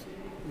I guess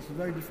it's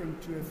very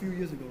different to a few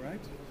years ago,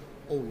 right?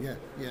 Oh yeah,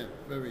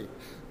 very,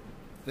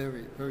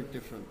 very, very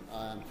different.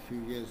 A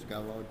few years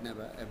ago, I would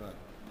never ever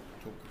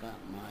talk about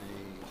my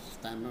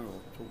stammer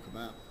or talk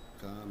about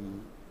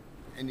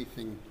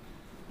anything,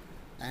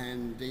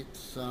 and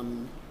it's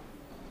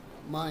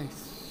my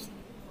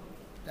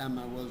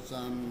stammer was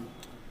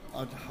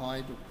I'd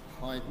hide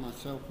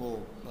myself,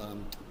 or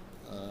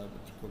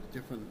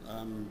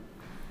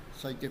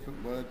say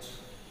different words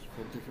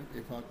for different,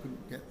 if I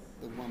couldn't get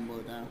the one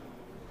word out.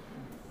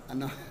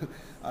 And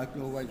I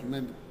can always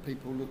remember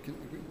people looking,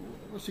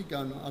 what's he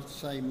going on? I'd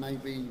say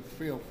maybe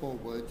 3 or 4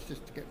 words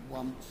just to get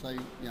one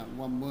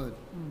word.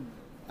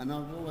 And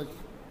I'd always,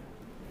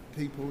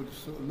 people would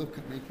sort of look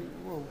at me and think,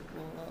 well,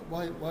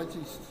 why is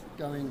he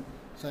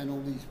saying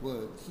all these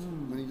words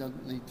when he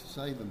doesn't need to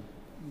say them?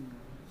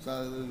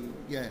 So,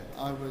 yeah,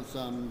 I was,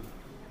 I can't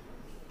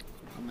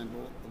remember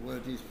what the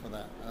word is for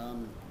that.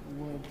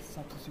 Word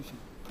substitution.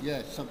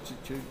 Yeah,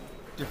 substitute,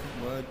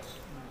 different words.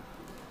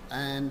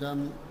 And, I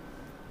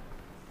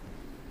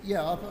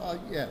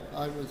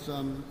was,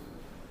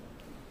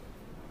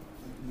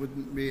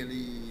 wouldn't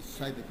really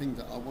say the things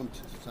that I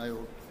wanted to say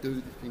or do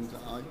the things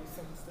that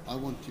I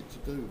wanted to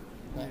do.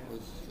 That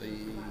was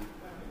the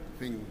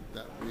thing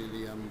that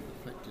really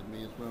affected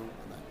me as well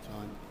at that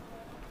time.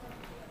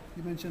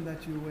 You mentioned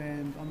that you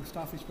went on the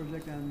Starfish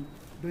project and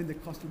doing the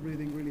coastal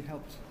breathing really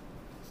helped.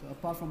 So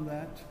apart from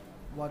that,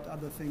 what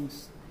other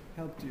things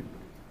helped you?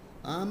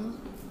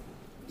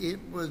 It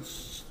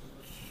was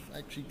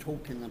actually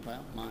talking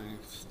about my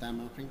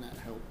stammer. I think that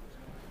helped.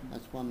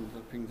 That's one of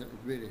the things that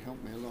really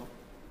helped me a lot.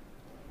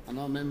 And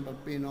I remember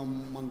being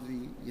on one of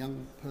the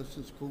young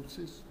persons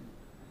courses.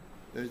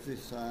 There was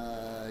this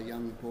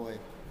young boy,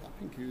 I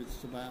think he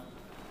was about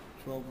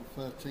 12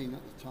 or 13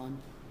 at the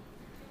time.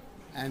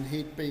 And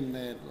he'd been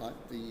there like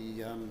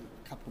the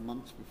couple of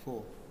months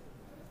before.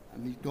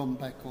 And he'd gone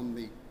back on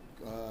the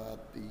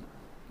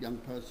young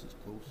persons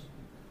course.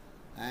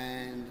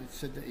 And he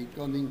said that he'd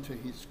gone into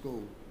his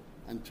school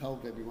and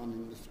told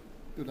everyone,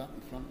 stood up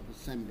in front of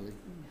assembly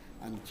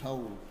and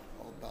told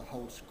the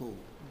whole school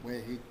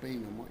where he'd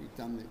been and what he'd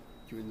done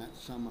during that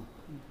summer.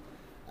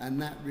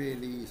 And that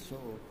really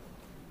sort of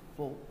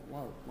thought,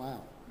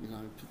 wow, you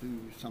know, to do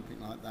something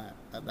like that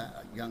at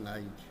that young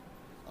age.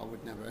 I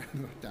would never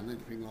have done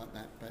anything like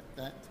that, but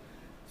that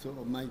sort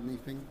of made me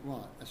think,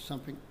 right, that's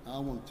something I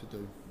want to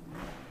do.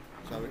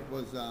 So it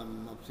was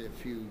obviously a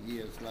few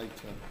years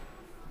later.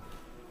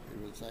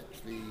 It was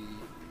actually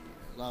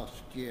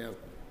last year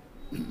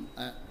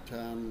at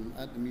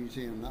the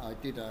museum that I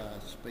did a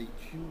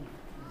speech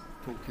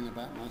talking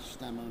about my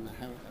stammer and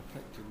how it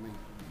affected me.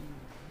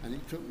 And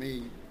it took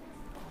me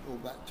all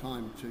that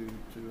time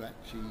to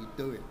actually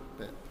do it,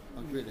 but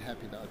I was really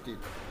happy that I did.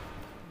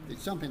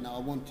 It's something that I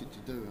wanted to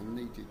do and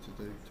needed to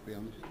do, to be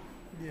honest.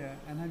 Yeah,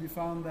 and have you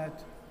found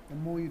that the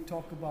more you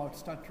talk about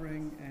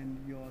stuttering and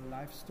your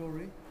life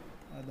story,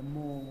 the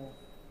more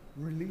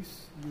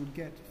release you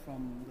get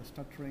from the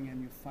stuttering,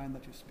 and you find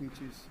that your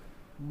speech is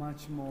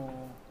much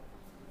more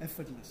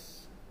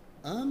effortless?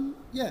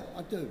 Yeah,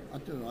 I do.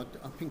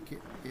 I think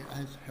it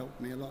has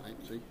helped me a lot,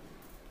 actually.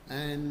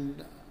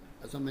 And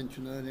as I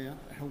mentioned earlier,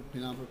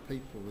 helping other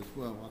people as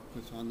well,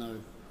 because I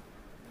know,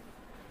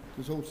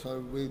 because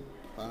also with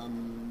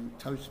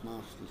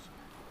Toastmasters,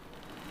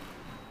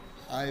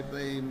 I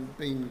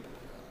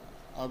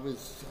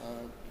was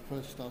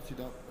first started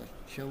up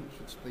at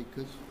Chelmsford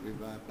Speakers with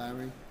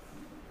Barry,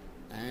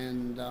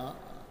 and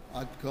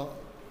I'd got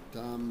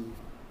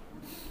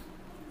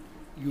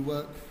you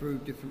work through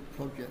different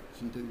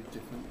projects and do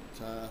different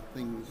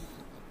things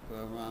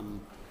for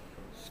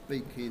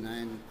speaking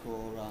and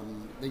for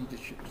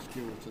leadership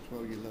skills as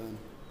well. You learn,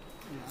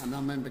 and I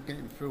remember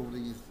going through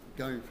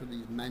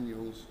these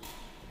manuals,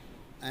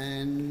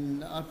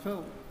 and I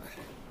felt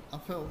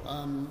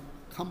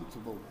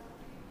comfortable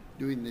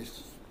doing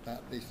this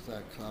at this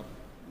club,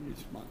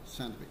 which might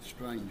sound a bit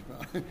strange,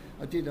 but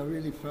I did. I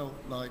really felt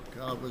like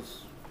I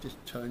was just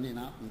turning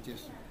up and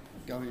just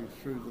going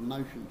through the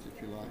motions,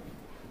 if you like.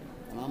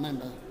 And I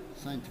remember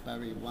saying to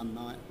Barry one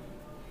night,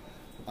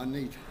 I don't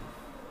know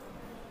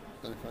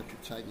if I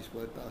should say this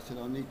word, but I said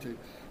I need to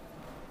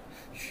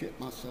shit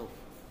myself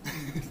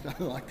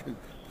so I can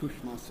push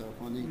myself.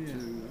 I need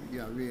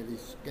to, really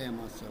scare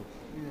myself.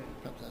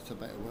 Perhaps that's a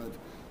better word.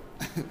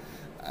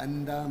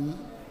 And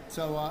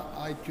so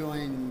I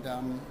joined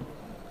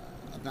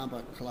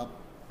another club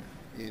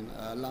in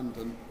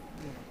London,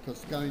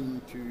 because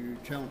going to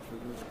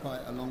Chelmsford was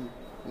quite a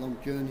long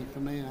journey for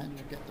me. I had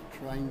to get the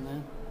train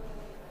there.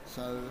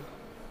 So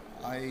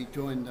I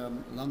joined a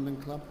London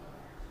club,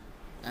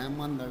 and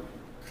one of the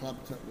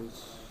clubs that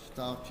was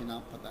starting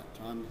up at that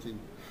time was in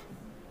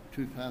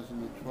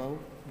 2012,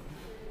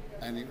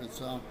 and it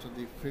was after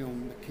the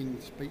film The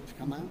King's Speech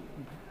come out.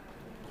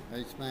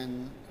 This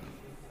man,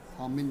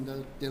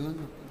 Harminder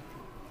Dhillon,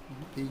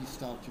 he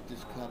started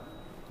this club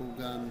called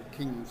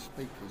King's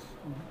Speakers,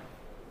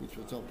 which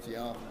was obviously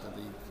after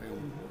the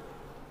film,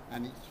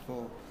 and it's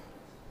for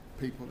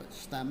people that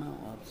stammer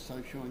or have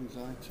social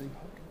anxiety.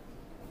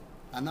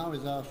 And I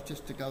was asked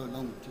just to go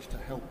along, just to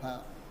help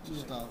out to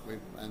start with,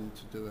 and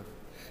to do a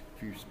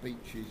few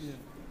speeches.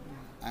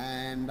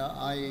 And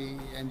I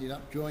ended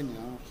up joining.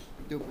 I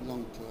still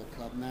belong to a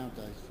club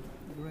nowadays.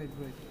 Great.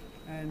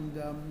 And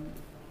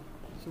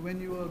so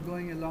when you were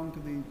going along to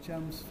the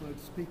Chelmsford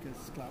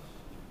Speakers Club,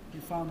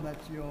 you found that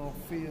your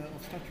fear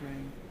of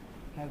stuttering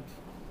had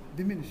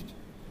diminished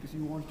because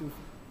you wanted to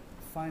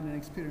find an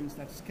experience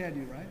that scared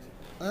you, right?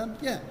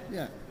 Yeah,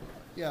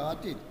 I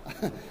did.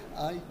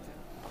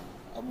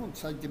 I wouldn't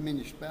say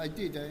diminished, but I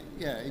did.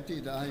 It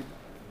did.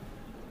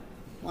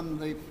 One of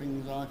the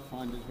things I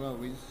find as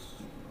well is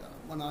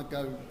when I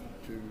go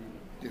to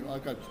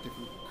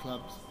different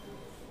clubs,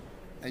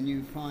 and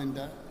you find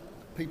that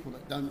people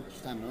that don't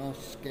stammer are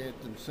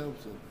scared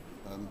themselves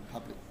of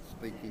public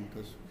speaking,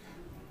 because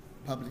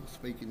public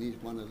speaking is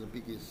one of the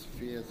biggest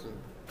fears of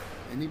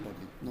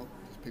anybody, not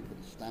just people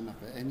that stammer,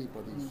 but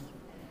anybody's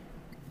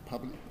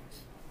public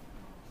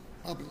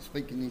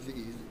speaking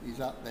is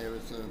up there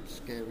as a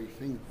scary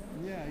thing.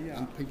 Yeah.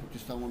 And people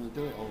just don't want to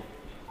do it all.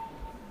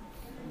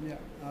 Yeah,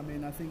 I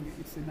mean, I think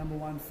it's the number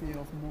one fear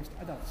of most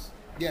adults.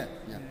 Yeah.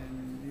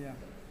 And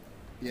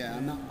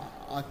and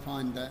I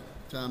find that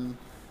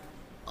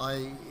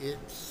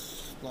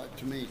it's like,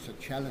 to me, it's a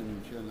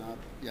challenge, and I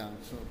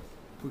sort of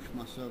push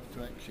myself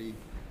to actually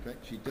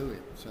do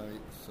it. So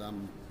it's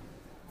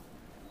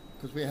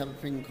because we have a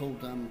thing called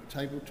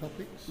table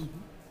topics,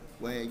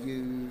 where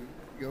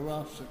you're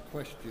asked a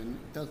question,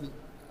 it doesn't,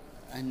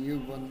 and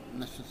you won't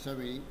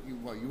necessarily, you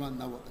won't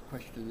know what the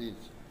question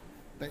is,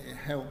 but it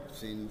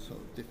helps in sort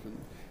of different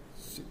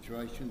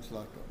situations,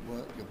 like at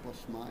work, your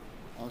boss might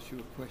ask you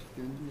a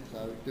question,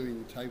 so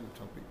doing table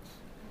topics.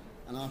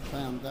 And I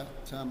found that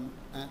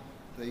at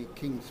the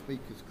King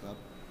Speakers Club,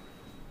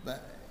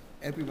 that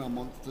everyone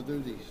wants to do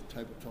these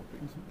table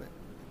topics. But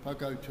if I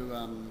go to,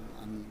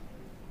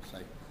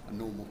 say, a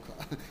normal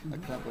club, a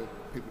club where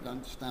people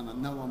don't stammer,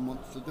 no one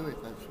wants to do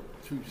it. They're sort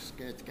of too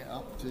scared to get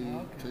up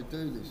to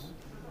do this.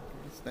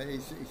 But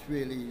it's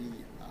really,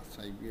 I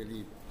say,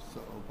 really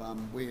sort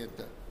of weird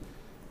that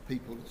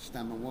people that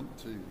stammer want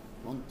to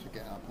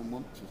get up and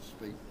want to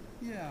speak.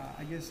 Yeah,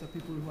 I guess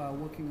people who are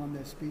working on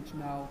their speech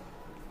now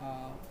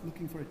are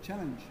looking for a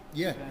challenge.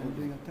 Yeah. And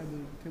doing a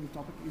table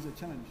topic is a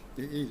challenge.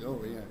 It is,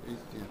 oh yeah, it is,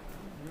 yeah.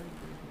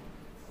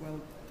 Well,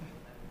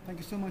 thank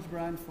you so much,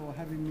 Brian, for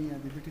having me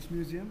at the British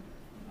Museum.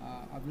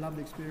 I've loved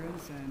the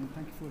experience, and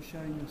thank you for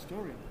sharing your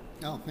story.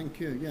 Oh, thank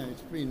you. Yeah, it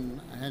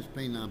has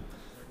been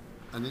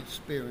an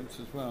experience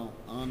as well.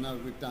 I know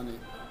we've done it.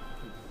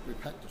 We've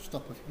had to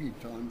stop a few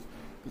times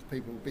because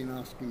people have been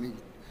asking me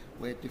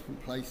where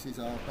different places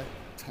are. But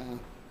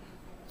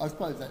I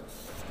suppose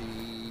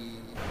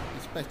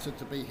it's better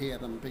to be here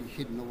than be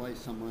hidden away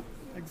somewhere.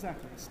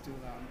 Exactly. It's to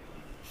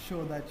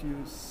show that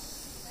you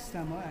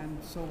stammer,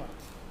 and so what?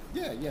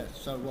 Yeah.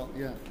 So what?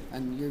 Yeah.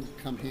 And you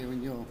come here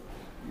in your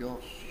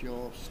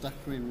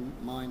Stuttering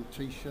Mind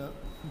T-shirt.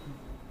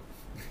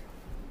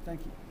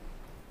 Thank you.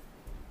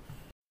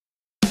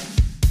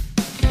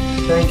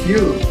 Thank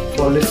you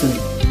for listening.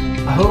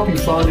 I hope you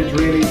found it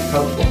really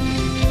helpful.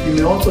 You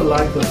may also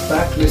like the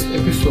backlist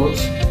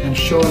episodes and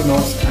show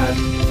notes at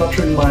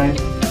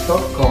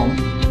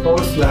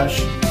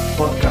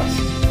stutteringmind.com/podcast.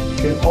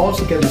 You can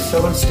also get the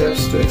 7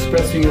 steps to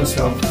expressing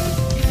yourself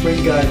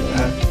free guide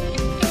at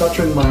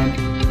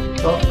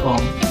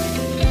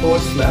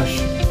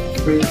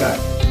stutteringmind.com/free guide.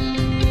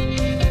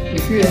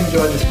 If you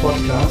enjoy this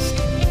podcast,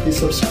 please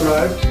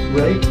subscribe,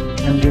 rate,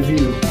 and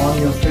review on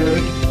your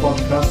favorite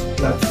podcast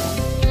platform.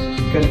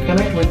 You can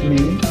connect with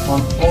me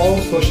on all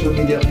social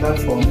media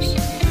platforms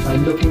by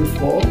looking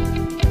for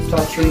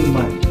Stuttering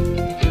Mind.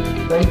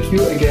 Thank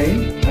you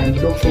again, and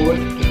look forward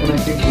to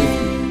connecting with you.